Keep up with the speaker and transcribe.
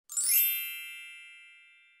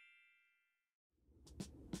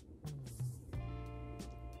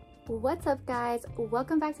What's up guys,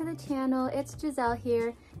 welcome back to the channel. It's Giselle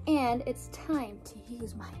here and it's time to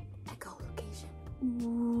use my echolocation.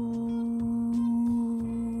 Ooh.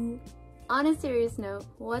 On a serious note,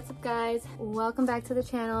 what's up guys, welcome back to the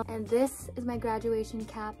channel, and this is my graduation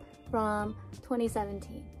cap from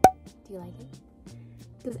 2017. Do you like it?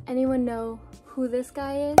 Does anyone know who this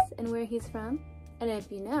guy is and where he's from? And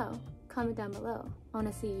if you know, comment down below. I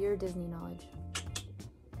want to see your Disney knowledge.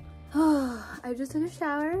 I just took a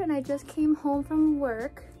shower and I just came home from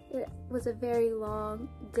work. It was a very long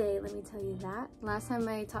day, let me tell you that. Last time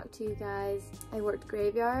I talked to you guys, I worked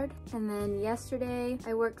graveyard, and then yesterday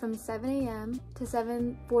I worked from 7 a.m. to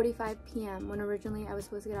 7:45 p.m. when originally I was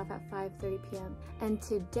supposed to get off at 5:30 p.m. And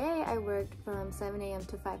today I worked from 7 a.m.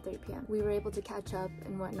 to 5:30 p.m. We were able to catch up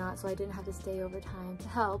and whatnot, so I didn't have to stay overtime to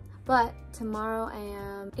help. But tomorrow I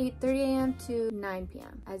am 8:30 a.m. to 9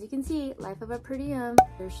 p.m. As you can see, life of a per diem,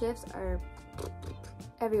 your shifts are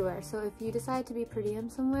everywhere. So if you decide to be per diem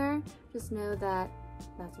somewhere, just know that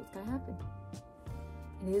that's what's gonna happen.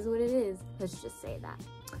 It is what it is. Let's just say that.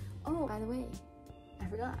 Oh, by the way, I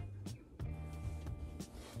forgot.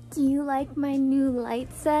 Do you like my new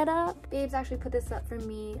light setup? Babes actually put this up for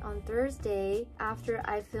me on Thursday after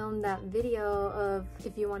I filmed that video of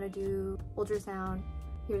if you want to do ultrasound,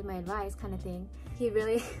 here's my advice kind of thing. He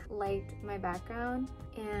really liked my background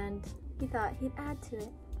and he thought he'd add to it.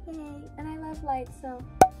 Yay, and I love lights, so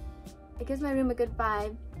it gives my room a good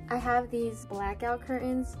vibe. I have these blackout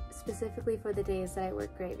curtains specifically for the days that I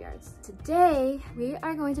work graveyards. Today, we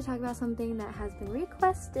are going to talk about something that has been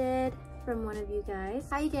requested from one of you guys.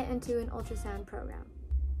 How you get into an ultrasound program.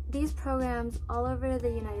 These programs all over the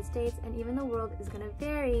United States and even the world is going to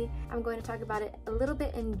vary. I'm going to talk about it a little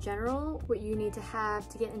bit in general, what you need to have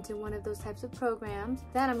to get into one of those types of programs.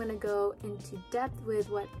 Then I'm going to go into depth with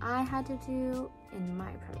what I had to do in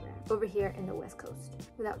my program over here in the West Coast.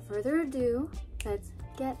 Without further ado, let's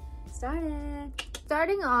get started.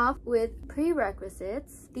 Starting off with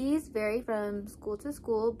prerequisites, these vary from school to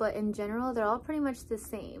school, but in general, they're all pretty much the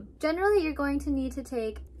same. Generally, you're going to need to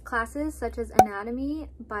take classes such as anatomy,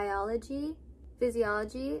 biology,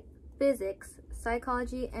 physiology, physics,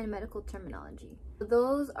 psychology, and medical terminology.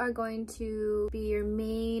 Those are going to be your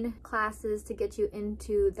main classes to get you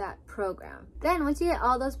into that program. Then once you get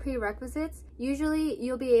all those prerequisites, usually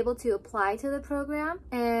you'll be able to apply to the program.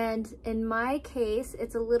 And in my case,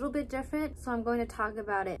 it's a little bit different, so I'm going to talk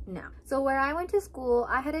about it now. So where I went to school,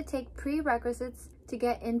 I had to take prerequisites to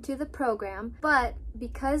get into the program, but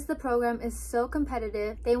because the program is so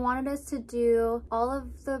competitive, they wanted us to do all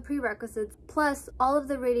of the prerequisites plus all of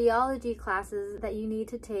the radiology classes that you need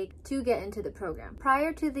to take to get into the program.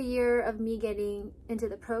 Prior to the year of me getting into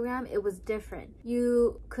the program, it was different.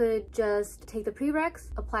 You could just take the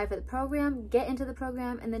prereqs, apply for the program, get into the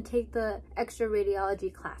program, and then take the extra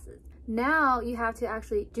radiology classes. Now you have to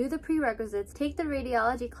actually do the prerequisites, take the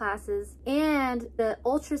radiology classes and the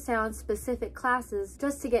ultrasound specific classes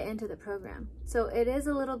just to get into the program. So it is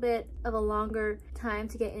a little bit of a longer time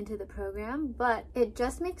to get into the program, but it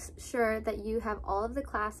just makes sure that you have all of the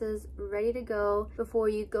classes ready to go before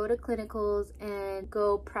you go to clinicals and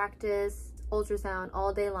go practice ultrasound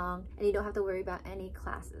all day long, and you don't have to worry about any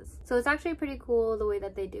classes. So it's actually pretty cool the way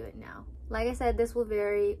that they do it now. Like I said, this will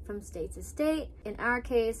vary from state to state. In our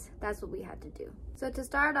case, that's what we had to do. So to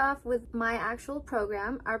start off with my actual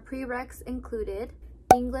program, our prereqs included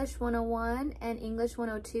English 101 and English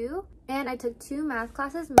 102. And I took 2 math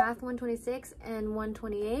classes, Math 126 and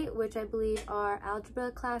 128, which I believe are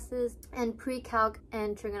algebra classes, and pre-calc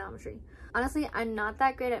and trigonometry. Honestly, I'm not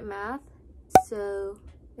that great at math, so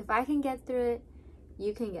if I can get through it,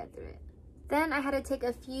 you can get through it. Then I had to take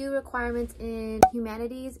a few requirements in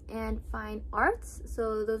humanities and fine arts.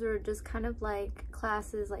 So those are just kind of like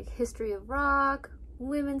classes like history of rock,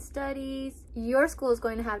 women's studies. Your school is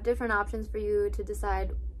going to have different options for you to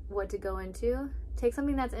decide what to go into. Take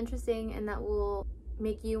something that's interesting and that will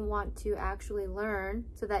make you want to actually learn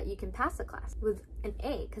so that you can pass the class with an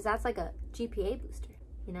A, because that's like a GPA booster,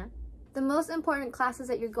 you know? The most important classes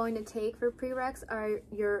that you're going to take for prereqs are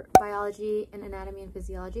your biology and anatomy and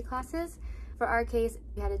physiology classes. For our case,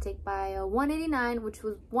 we had to take Bio 189, which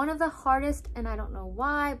was one of the hardest, and I don't know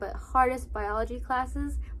why, but hardest biology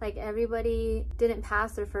classes. Like, everybody didn't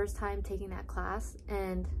pass their first time taking that class,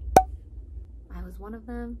 and I was one of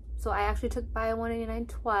them. So I actually took Bio 189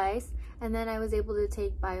 twice, and then I was able to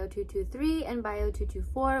take Bio 223 and Bio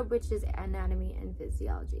 224, which is anatomy and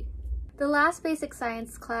physiology. The last basic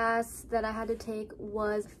science class that I had to take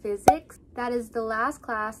was physics. That is the last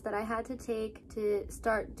class that I had to take to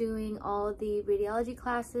start doing all the radiology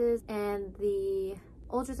classes and the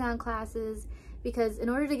ultrasound classes, because in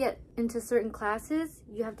order to get into certain classes,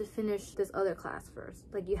 you have to finish this other class first.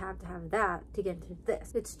 Like, you have to have that to get into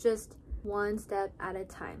this. It's just one step at a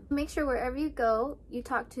time. Make sure wherever you go, you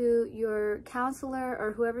talk to your counselor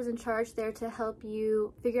or whoever's in charge there to help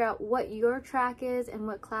you figure out what your track is and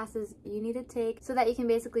what classes you need to take, so that you can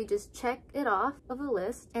basically just check it off of a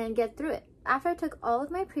list and get through it. After I took all of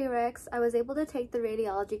my prereqs, I was able to take the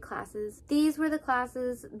radiology classes. These were the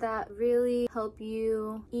classes that really help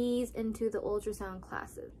you ease into the ultrasound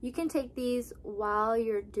classes. You can take these while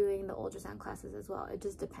you're doing the ultrasound classes as well. It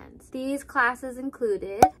just depends. These classes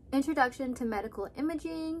included Introduction to Medical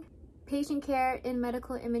Imaging, Patient Care in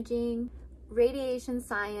Medical Imaging, Radiation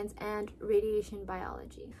Science, and Radiation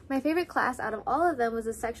Biology. My favorite class out of all of them was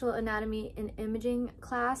the Sexual Anatomy and Imaging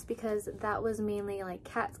class, because that was mainly like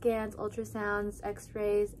CAT scans, ultrasounds,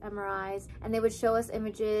 x-rays, MRIs, and they would show us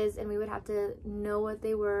images and we would have to know what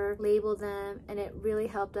they were, label them, and it really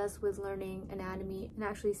helped us with learning anatomy and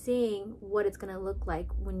actually seeing what it's going to look like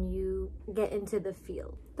when you get into the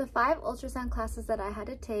field. The 5 ultrasound classes that I had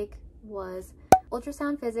to take was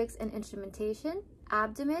Ultrasound Physics and Instrumentation,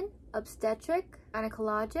 Abdomen, Obstetric,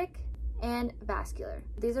 Gynecologic, and Vascular.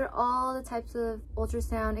 These are all the types of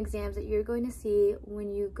ultrasound exams that you're going to see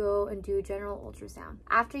when you go and do general ultrasound.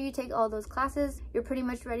 After you take all those classes, you're pretty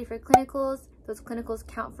much ready for clinicals. Those clinicals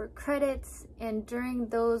count for credits, and during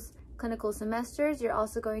those clinical semesters, you're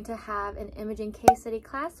also going to have an imaging case study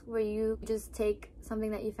class where you just take something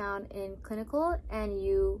that you found in clinical and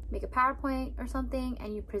you make a PowerPoint or something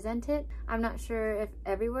and you present it. I'm not sure if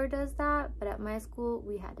everywhere does that, but at my school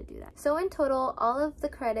we had to do that. So in total, all of the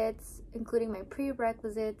credits, including my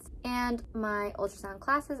prerequisites and my ultrasound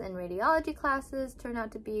classes and radiology classes, turned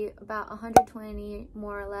out to be about 120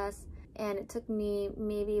 more or less. And it took me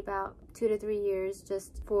maybe about 2 to 3 years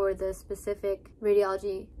just for the specific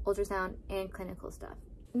radiology, ultrasound, and clinical stuff.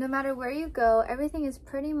 No matter where you go, everything is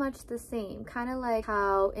pretty much the same. Kind of like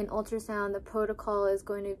how in ultrasound, the protocol is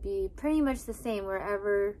going to be pretty much the same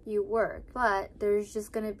wherever you work. But there's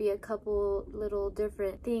just going to be a couple little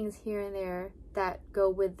different things here and there that go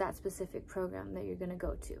with that specific program that you're going to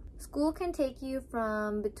go to. School can take you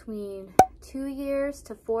from between 2 years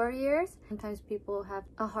to 4 years. Sometimes people have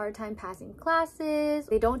a hard time passing classes.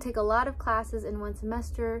 They don't take a lot of classes in one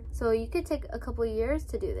semester. So you could take a couple years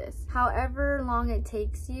to do this. However long it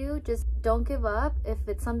takes you, just don't give up if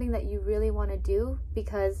it's something that you really want to do,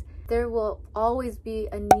 because there will always be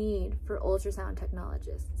a need for ultrasound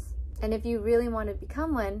technologists. And if you really want to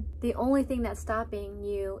become one, the only thing that's stopping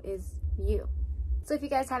you is you. So if you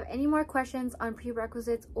guys have any more questions on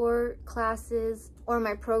prerequisites or classes or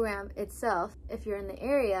my program itself, if you're in the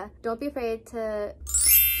area, don't be afraid to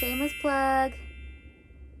shameless plug,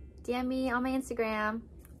 DM me on my Instagram,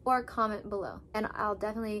 or comment below, and I'll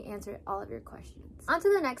definitely answer all of your questions. On to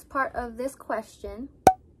the next part of this question.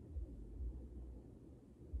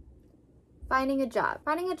 Finding a job.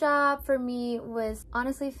 Finding a job for me was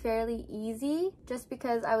honestly fairly easy, just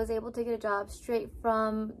because I was able to get a job straight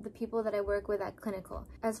from the people that I work with at clinical.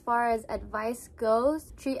 As far as advice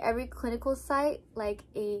goes, treat every clinical site like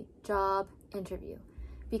a job interview,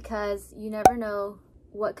 because you never know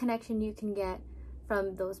what connection you can get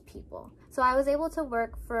from those people. So I was able to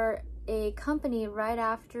work for a company right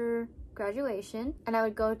after graduation, and I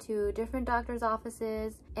would go to different doctors'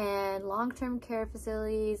 offices and long-term care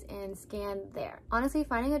facilities and scan there. Honestly,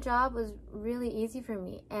 finding a job was really easy for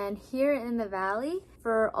me, and here in the Valley,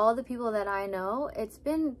 for all the people that I know, it's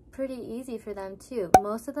been pretty easy for them too.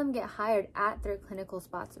 Most of them get hired at their clinical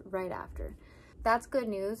spots right after. That's good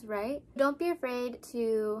news, right? Don't be afraid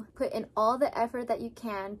to put in all the effort that you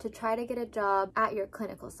can to try to get a job at your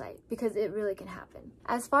clinical site, because it really can happen.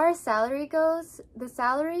 As far as salary goes, the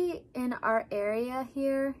salary in our area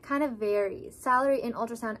here kind of varies. Salary in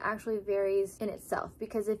ultrasound actually varies in itself,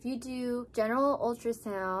 because if you do general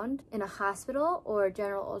ultrasound in a hospital or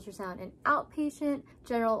general ultrasound in outpatient,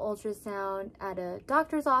 general ultrasound at a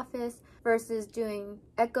doctor's office versus doing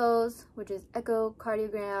echoes, which is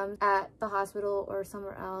echocardiograms at the hospital or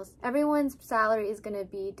somewhere else, everyone's salary is going to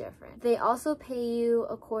be different. They also pay you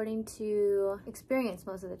according to experience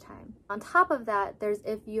most of the time. On top of that, there's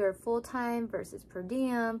if you're full-time versus per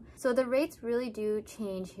diem. So the rates really do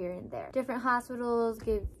change here and there. Different hospitals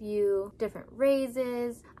give you different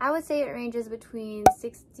raises. I would say it ranges between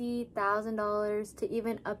 $60,000 to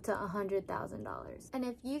even up to $100,000. And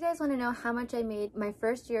if you guys want to know how much I made my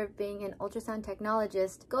first year of being an ultrasound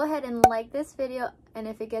technologist, go ahead and like this video, and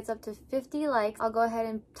if it gets up to 50 likes, I'll go ahead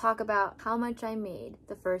and talk about how much I made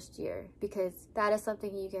the first year, because that is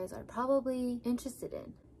something you guys are probably interested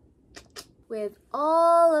in. with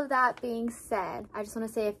all of that being said, I just want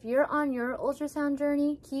to say, if you're on your ultrasound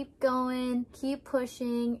journey, keep going, keep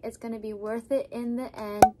pushing. It's going to be worth it in the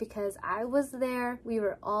end, because I was there. We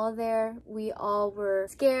were all there. We all were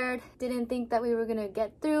scared, didn't think that we were going to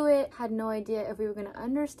get through it, had no idea if we were going to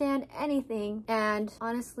understand anything. And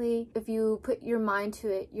honestly, if you put your mind to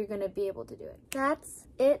it, you're going to be able to do it. That's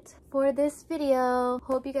it for this video.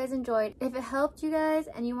 Hope you guys enjoyed. If it helped you guys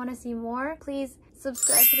and you want to see more, please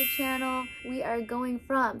subscribe to the channel. We are going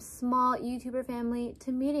from small YouTuber family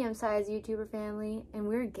to medium-sized YouTuber family, and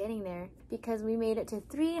we're getting there because we made it to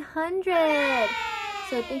 300.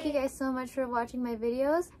 So thank you guys so much for watching my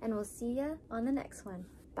videos, and we'll see ya on the next one.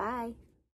 Bye.